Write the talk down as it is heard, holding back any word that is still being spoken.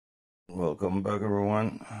Welcome back,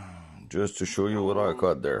 everyone. Just to show you what I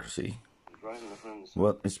got there, see?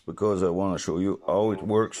 Well, it's because I want to show you how it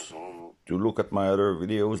works to look at my other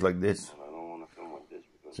videos like this.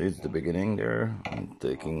 See, it's the beginning there. I'm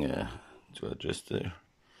taking to adjust there.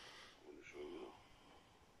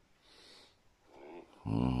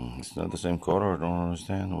 It's not the same color, I don't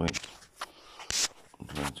understand. Wait. I'm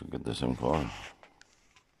trying to get the same color.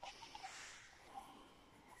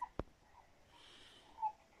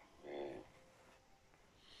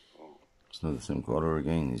 It's not the same color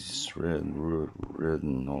again. It's red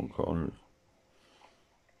and all colors.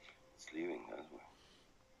 It's leaving as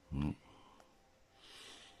well.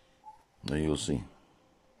 Now you'll see.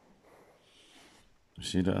 You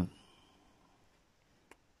see that?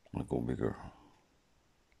 I'll go bigger.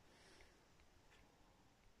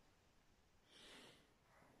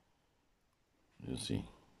 You'll see.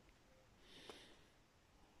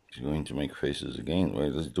 He's going to make faces again.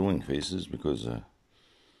 Well, it's doing faces because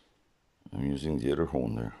I'm using the other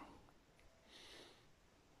phone there.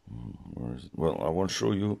 Where is it? Well, I want to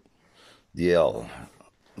show you the L.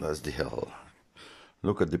 That's the L.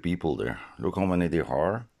 Look at the people there. Look how many there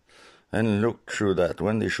are. And look through that.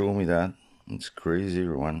 When they show me that, it's crazy,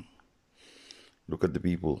 everyone. Look at the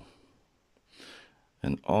people.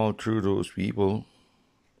 And all through those people,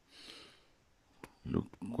 look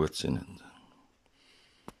what's in it.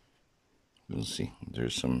 You'll see.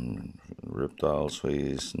 There's some reptiles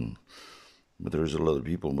face, but there's a lot of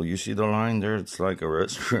people. But you see the line there? It's like a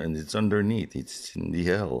restaurant. It's underneath. It's in the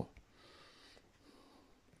hell.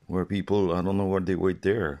 Where people, I don't know what they wait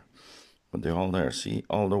there. But they're all there. See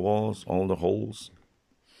all the walls, all the holes.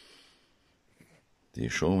 They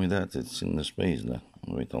show me that it's in the space now.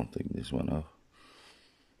 Wait, don't take this one off.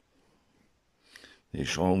 They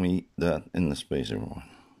show me that in the space, everyone.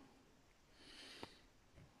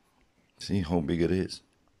 See how big it is.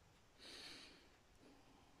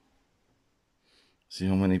 See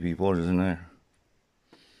how many people is in there.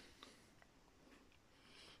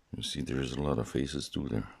 You see there's a lot of faces too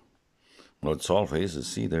there. Well, it's all faces.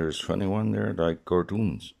 See, there's 21 there, like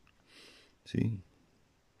cartoons. See?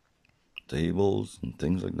 Tables and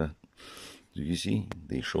things like that. Do you see?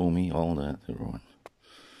 They show me all that, everyone.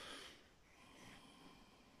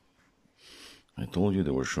 I told you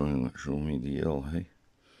they were showing me the L, hey?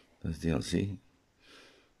 That's the L, see?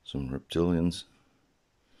 Some reptilians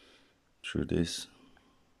through this.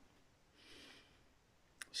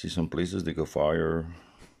 See some places they got fire.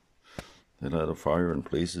 They light a fire in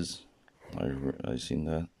places. I seen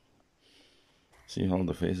that. See all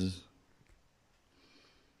the faces?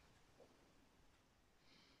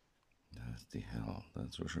 That's the hell.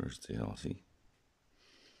 That's for sure. It's the hell. See?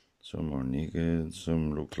 Some are naked.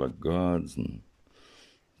 Some look like gods, and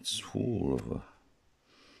it's full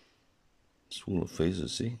of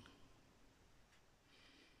faces. See?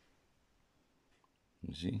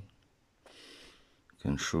 You see? I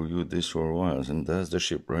can show you this for a while, and that's the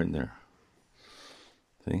ship right there.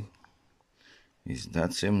 See?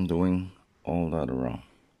 That's him doing all that around.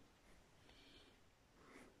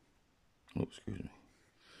 Oh, excuse me.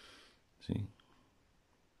 See?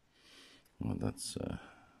 Well, that's a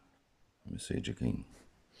message again.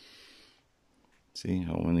 See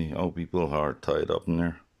how people are tied up in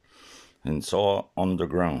there? And it's all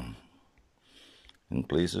underground. In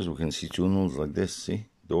places we can see tunnels like this, see?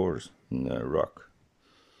 Doors in the rock.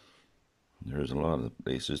 There's a lot of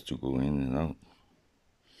places to go in and out.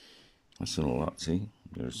 That's a lot, see?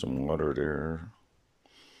 There's some water there.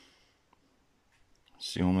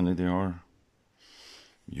 See how many there are?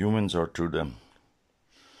 Humans are through them.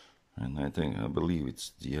 And I believe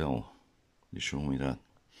it's the hell. They show me that.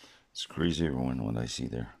 It's crazy, everyone, what I see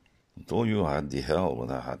there. I told you I had the hell,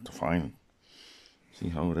 but I had to find it. See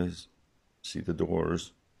how it is? See the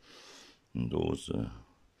doors? And those,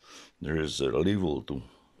 there is a level too.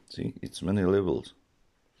 See, it's many levels.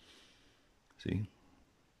 See?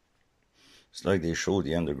 It's like they show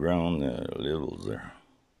the underground levels there.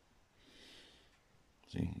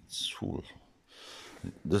 See, it's full.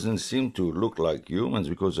 It doesn't seem to look like humans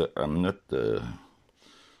because I'm not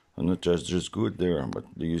just good there, but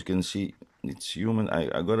you can see it's human.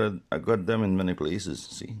 I got them in many places.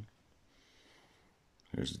 See,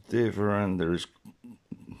 there's different. There's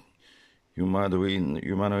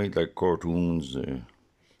humanoid like cartoons.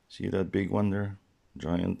 See that big one there,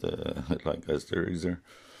 giant like Asterix there.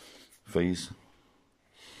 Face.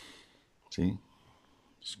 See?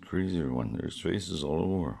 It's crazy one. There's faces all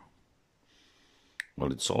over.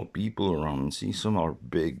 Well, it's all people around. See, some are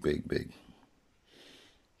big.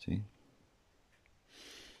 See?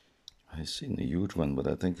 I seen a huge one, but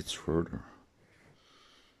I think it's further.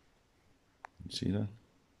 You see that?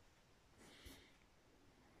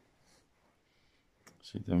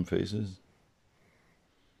 See them faces?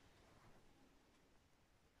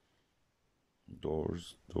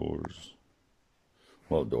 Doors.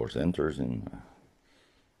 Well, doors enters in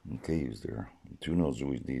caves there. Who knows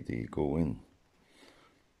where they go in?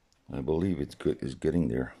 I believe it's getting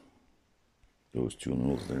there. Those two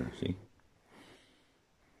nodes there, see?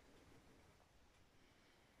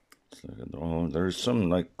 It's like there's some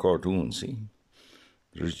like cartoon, see?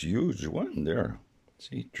 There's huge one there.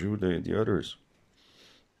 See, through the others.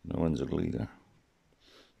 No one's ugly there.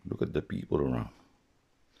 Look at the people around.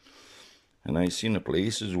 And I seen the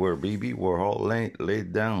places where baby were all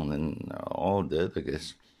laid down and all dead, I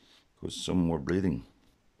guess, because some were bleeding.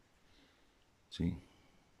 See,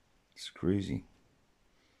 it's crazy.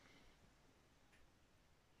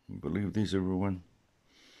 You believe this, everyone?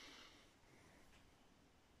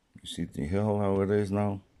 You see the hell how it is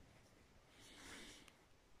now?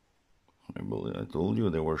 I told you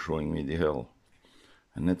they were showing me the hell,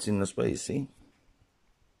 and it's in the space. See,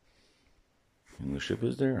 and the ship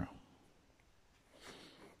is there.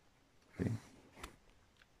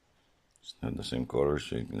 It's not the same color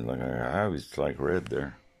shade like I have. It's like red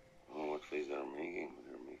there. I don't know what face they're making, but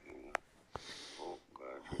they're making. Oh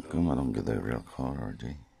God! Come on, don't get that real color,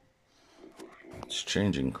 G. It's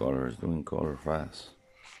changing color. It's doing color fast.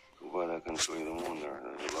 Too bad I can show you the moon there.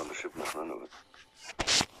 There's a lot of ship in front of it.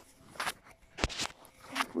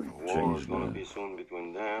 The war is going to be soon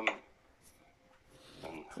between them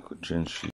and. I could change.